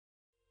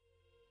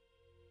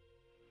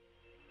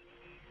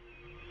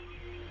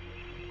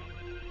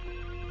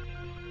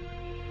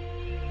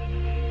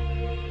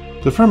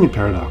The Fermi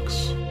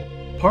Paradox,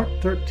 Part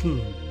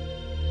 13.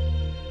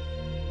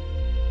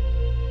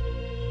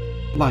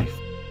 Life,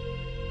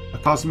 a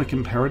cosmic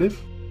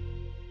imperative?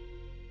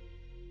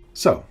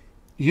 So,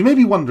 you may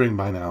be wondering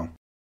by now,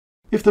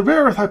 if the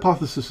rare Earth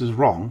hypothesis is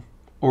wrong,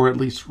 or at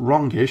least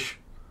wrongish,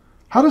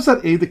 how does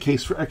that aid the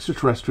case for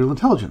extraterrestrial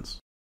intelligence?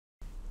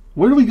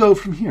 Where do we go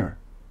from here?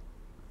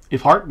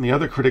 If Hart and the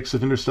other critics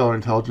of interstellar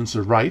intelligence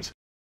are right,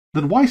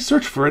 then why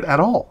search for it at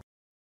all?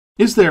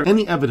 Is there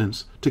any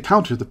evidence to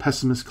counter the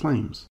pessimist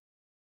claims?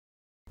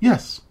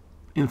 Yes,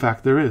 in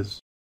fact there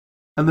is.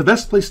 And the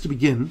best place to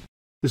begin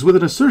is with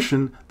an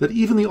assertion that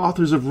even the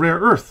authors of Rare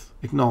Earth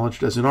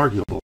acknowledged as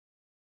inarguable: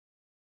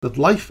 that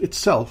life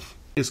itself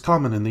is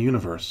common in the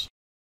universe.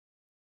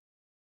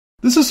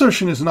 This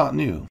assertion is not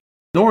new,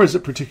 nor is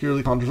it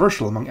particularly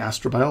controversial among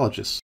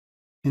astrobiologists.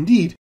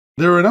 Indeed,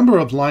 there are a number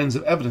of lines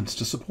of evidence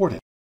to support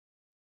it.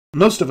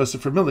 Most of us are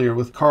familiar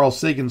with Carl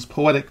Sagan's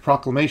poetic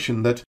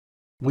proclamation that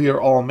we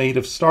are all made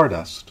of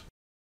stardust.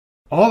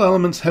 All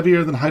elements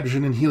heavier than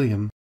hydrogen and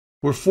helium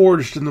were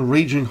forged in the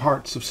raging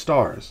hearts of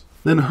stars,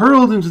 then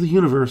hurled into the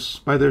universe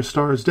by their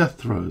stars' death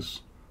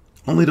throes,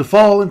 only to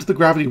fall into the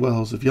gravity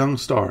wells of young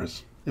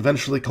stars,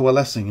 eventually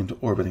coalescing into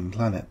orbiting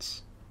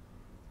planets.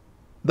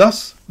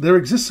 Thus, there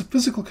exists a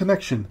physical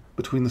connection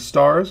between the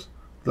stars,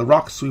 the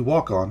rocks we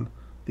walk on,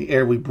 the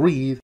air we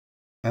breathe,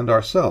 and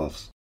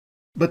ourselves.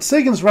 But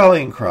Sagan's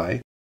rallying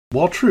cry,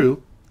 while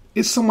true,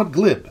 is somewhat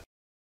glib.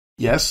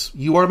 Yes,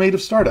 you are made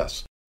of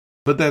stardust,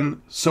 but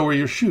then so are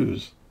your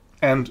shoes,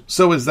 and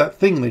so is that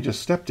thing they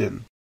just stepped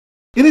in.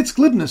 In its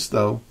glibness,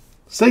 though,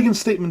 Sagan's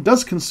statement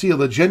does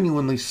conceal a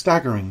genuinely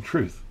staggering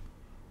truth,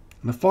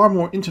 and a far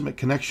more intimate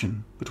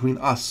connection between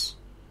us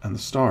and the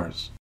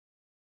stars.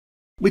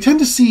 We tend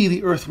to see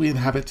the Earth we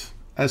inhabit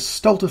as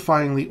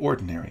stultifyingly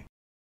ordinary.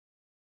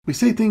 We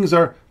say things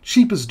are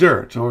cheap as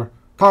dirt or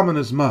common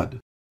as mud.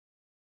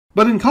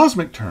 But in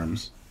cosmic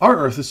terms, our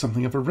Earth is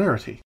something of a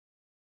rarity.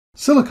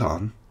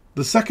 Silicon,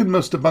 the second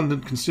most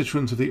abundant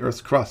constituent of the Earth's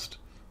crust,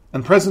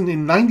 and present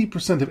in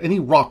 90% of any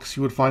rocks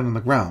you would find on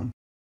the ground,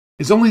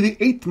 is only the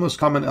 8th most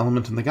common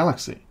element in the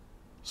galaxy,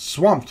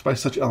 swamped by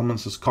such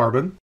elements as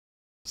carbon,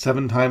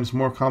 7 times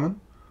more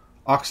common,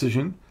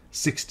 oxygen,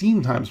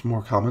 16 times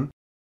more common,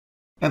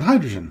 and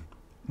hydrogen,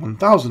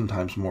 1,000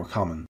 times more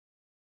common.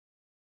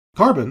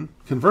 Carbon,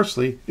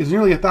 conversely, is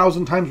nearly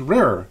 1,000 times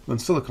rarer than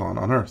silicon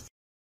on Earth.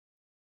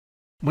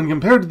 When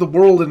compared to the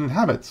world it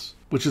inhabits,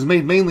 which is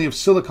made mainly of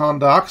silicon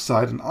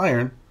dioxide and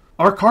iron,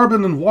 our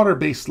carbon and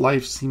water-based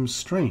life seems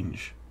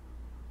strange.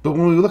 But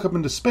when we look up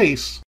into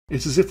space,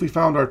 it's as if we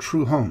found our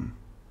true home.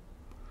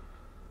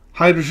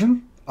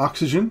 Hydrogen,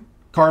 oxygen,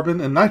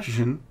 carbon, and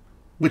nitrogen,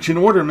 which in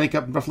order make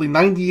up roughly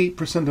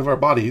 98% of our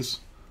bodies,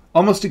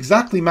 almost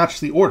exactly match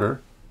the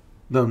order,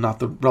 though not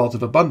the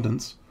relative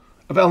abundance,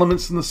 of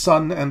elements in the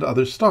sun and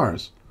other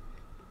stars,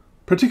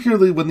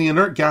 particularly when the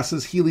inert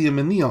gases helium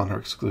and neon are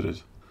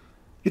excluded.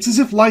 It's as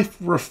if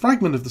life were a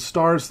fragment of the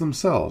stars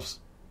themselves,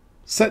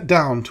 set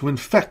down to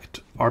infect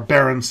our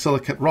barren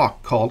silicate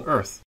rock called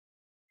Earth.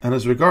 And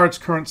as regards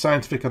current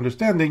scientific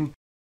understanding,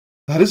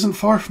 that isn't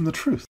far from the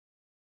truth.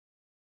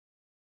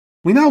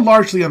 We now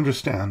largely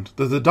understand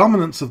that the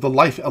dominance of the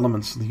life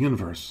elements in the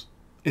universe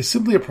is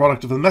simply a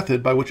product of the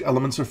method by which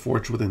elements are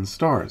forged within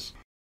stars.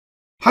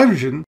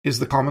 Hydrogen is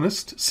the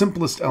commonest,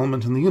 simplest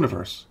element in the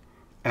universe,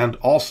 and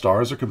all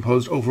stars are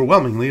composed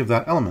overwhelmingly of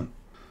that element.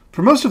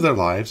 For most of their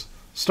lives,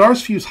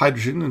 stars fuse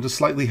hydrogen into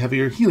slightly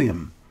heavier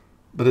helium,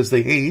 but as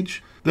they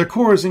age, their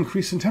cores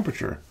increase in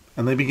temperature,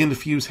 and they begin to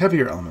fuse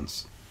heavier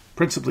elements,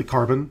 principally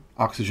carbon,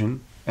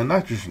 oxygen, and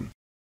nitrogen.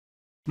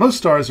 Most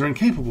stars are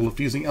incapable of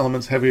fusing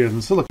elements heavier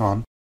than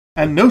silicon,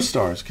 and no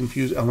stars can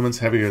fuse elements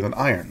heavier than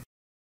iron.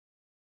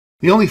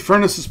 The only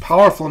furnaces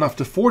powerful enough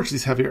to forge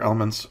these heavier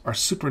elements are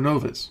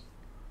supernovas,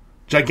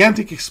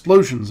 gigantic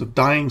explosions of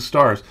dying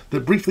stars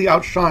that briefly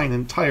outshine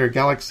entire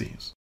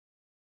galaxies.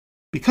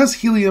 Because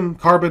helium,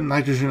 carbon,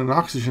 nitrogen, and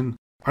oxygen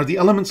are the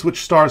elements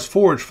which stars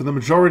forge for the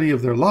majority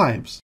of their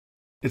lives,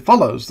 it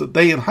follows that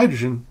they and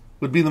hydrogen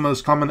would be the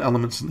most common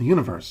elements in the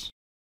universe.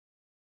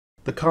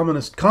 The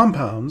commonest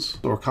compounds,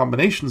 or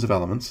combinations of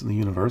elements in the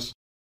universe,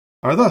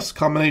 are thus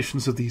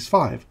combinations of these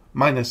 5,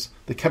 minus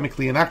the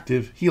chemically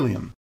inactive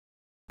helium: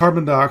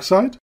 carbon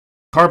dioxide,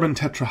 carbon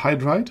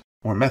tetrahydride,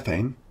 or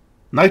methane,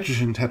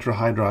 nitrogen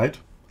tetrahydride,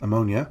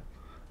 ammonia,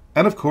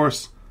 and of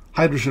course,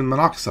 hydrogen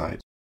monoxide,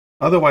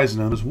 otherwise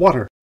known as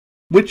water,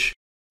 which,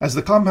 as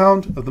the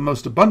compound of the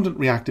most abundant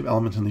reactive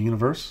element in the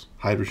universe,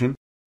 hydrogen,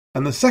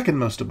 and the second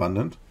most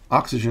abundant,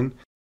 oxygen,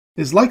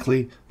 is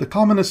likely the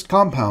commonest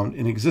compound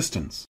in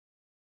existence.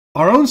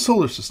 Our own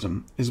solar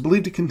system is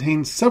believed to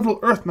contain several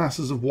Earth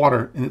masses of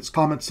water in its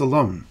comets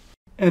alone,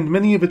 and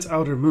many of its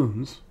outer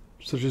moons,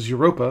 such as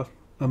Europa,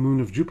 a moon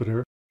of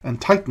Jupiter,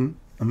 and Titan,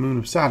 a moon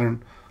of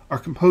Saturn, are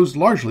composed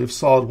largely of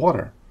solid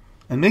water,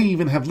 and may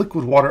even have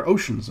liquid water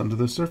oceans under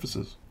their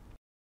surfaces.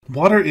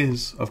 Water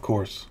is, of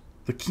course,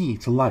 the key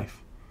to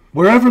life.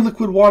 Wherever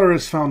liquid water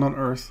is found on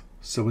Earth,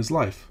 so is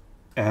life,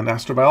 and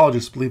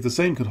astrobiologists believe the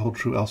same could hold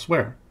true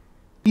elsewhere.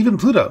 Even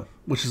Pluto,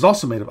 which is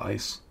also made of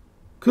ice,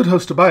 could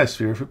host a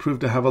biosphere if it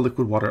proved to have a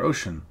liquid water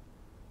ocean.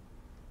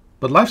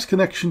 But life's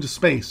connection to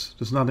space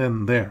does not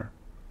end there.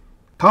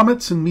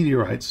 Comets and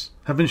meteorites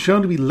have been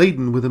shown to be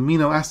laden with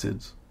amino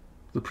acids,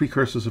 the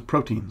precursors of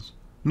proteins,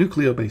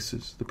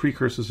 nucleobases, the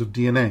precursors of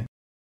DNA,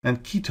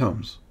 and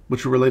ketones,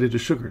 which are related to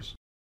sugars.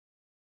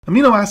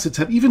 Amino acids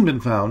have even been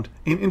found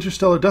in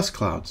interstellar dust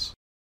clouds.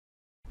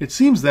 It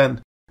seems,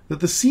 then, that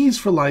the seeds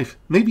for life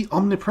may be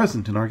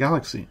omnipresent in our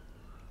galaxy,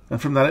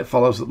 and from that it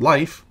follows that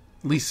life,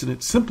 at least in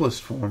its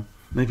simplest form,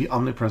 may be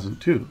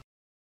omnipresent too.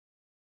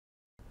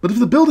 But if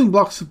the building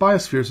blocks of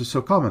biospheres are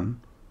so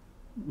common,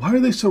 why are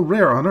they so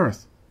rare on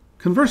Earth?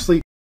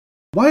 Conversely,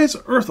 why is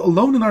Earth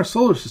alone in our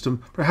solar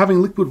system for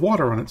having liquid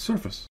water on its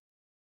surface?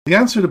 The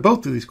answer to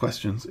both of these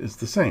questions is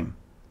the same: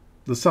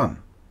 the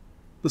Sun.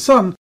 The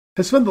Sun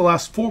has spent the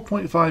last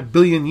 4.5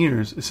 billion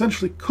years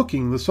essentially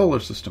cooking the solar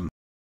system,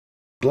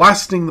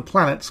 blasting the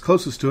planets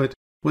closest to it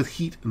with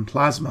heat and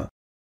plasma,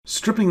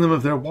 stripping them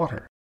of their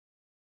water.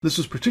 This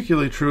was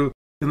particularly true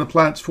in the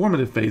planet's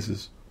formative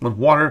phases, when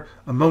water,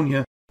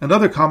 ammonia, and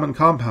other common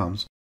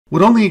compounds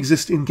would only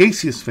exist in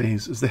gaseous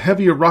phase as the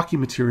heavier rocky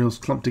materials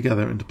clumped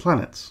together into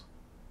planets.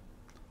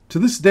 To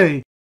this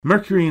day,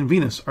 Mercury and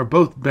Venus are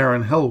both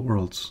barren hell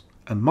worlds,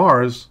 and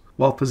Mars,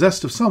 while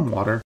possessed of some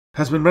water,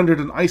 has been rendered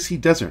an icy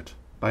desert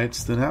by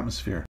its thin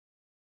atmosphere.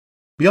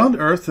 Beyond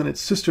Earth and its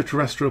sister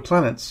terrestrial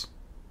planets,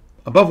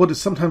 above what is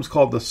sometimes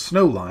called the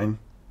snow line,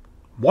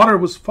 water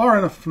was far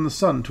enough from the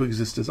Sun to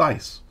exist as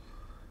ice,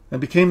 and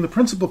became the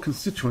principal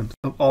constituent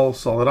of all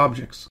solid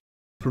objects,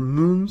 from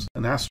moons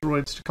and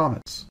asteroids to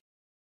comets.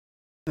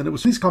 And it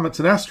was these comets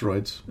and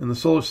asteroids, in the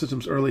solar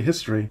system's early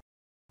history,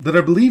 that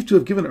are believed to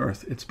have given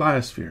Earth its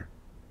biosphere.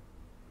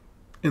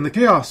 In the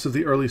chaos of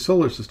the early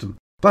solar system,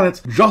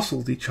 planets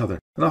jostled each other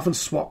and often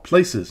swapped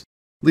places,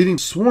 leading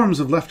swarms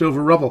of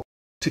leftover rubble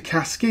to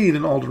cascade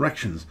in all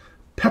directions,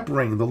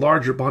 peppering the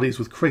larger bodies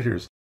with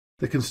craters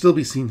that can still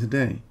be seen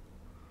today.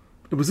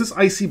 It was this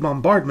icy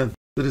bombardment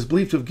that is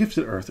believed to have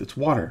gifted Earth its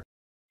water,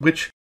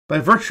 which, by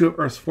virtue of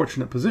Earth's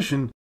fortunate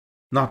position,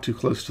 not too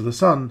close to the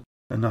Sun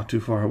and not too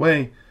far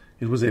away,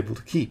 it was able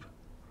to keep.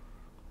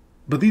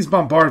 But these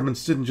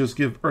bombardments didn't just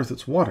give Earth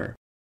its water.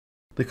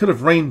 They could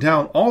have rained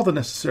down all the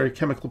necessary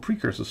chemical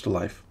precursors to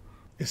life,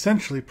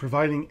 essentially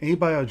providing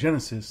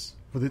abiogenesis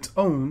with its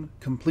own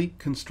complete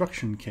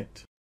construction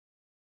kit.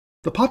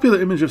 The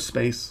popular image of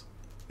space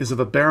is of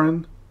a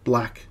barren,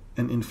 black,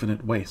 and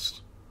infinite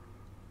waste.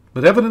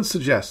 But evidence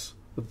suggests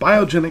that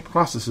biogenic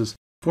processes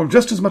form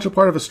just as much a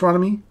part of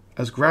astronomy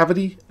as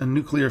gravity and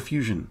nuclear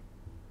fusion.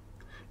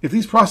 If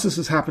these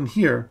processes happen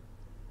here,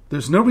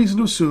 there's no reason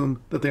to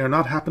assume that they are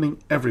not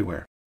happening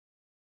everywhere.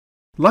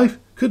 Life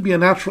could be a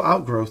natural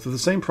outgrowth of the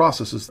same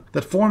processes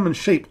that form and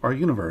shape our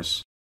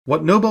universe,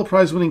 what Nobel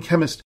Prize-winning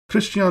chemist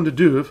Christian de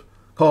Duve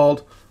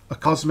called a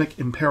cosmic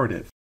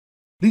imperative.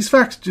 These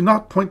facts do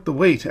not point the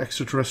way to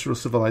extraterrestrial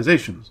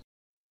civilizations.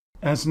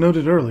 As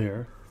noted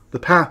earlier, the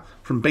path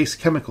from base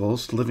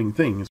chemicals to living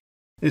things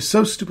is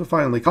so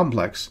stupefyingly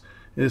complex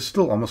it is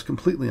still almost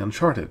completely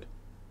uncharted.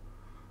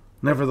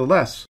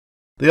 Nevertheless,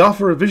 they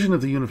offer a vision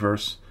of the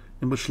universe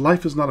in which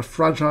life is not a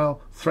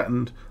fragile,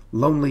 threatened,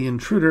 lonely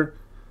intruder,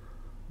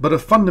 but a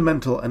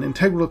fundamental and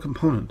integral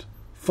component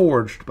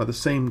forged by the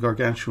same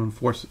gargantuan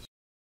forces.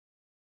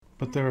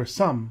 But there are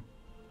some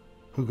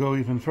who go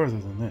even further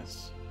than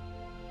this.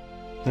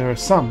 There are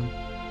some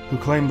who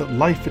claim that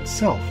life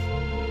itself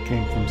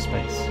came from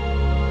space,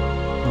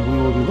 and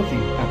we will be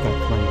looking at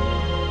that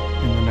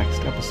claim in the next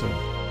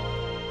episode.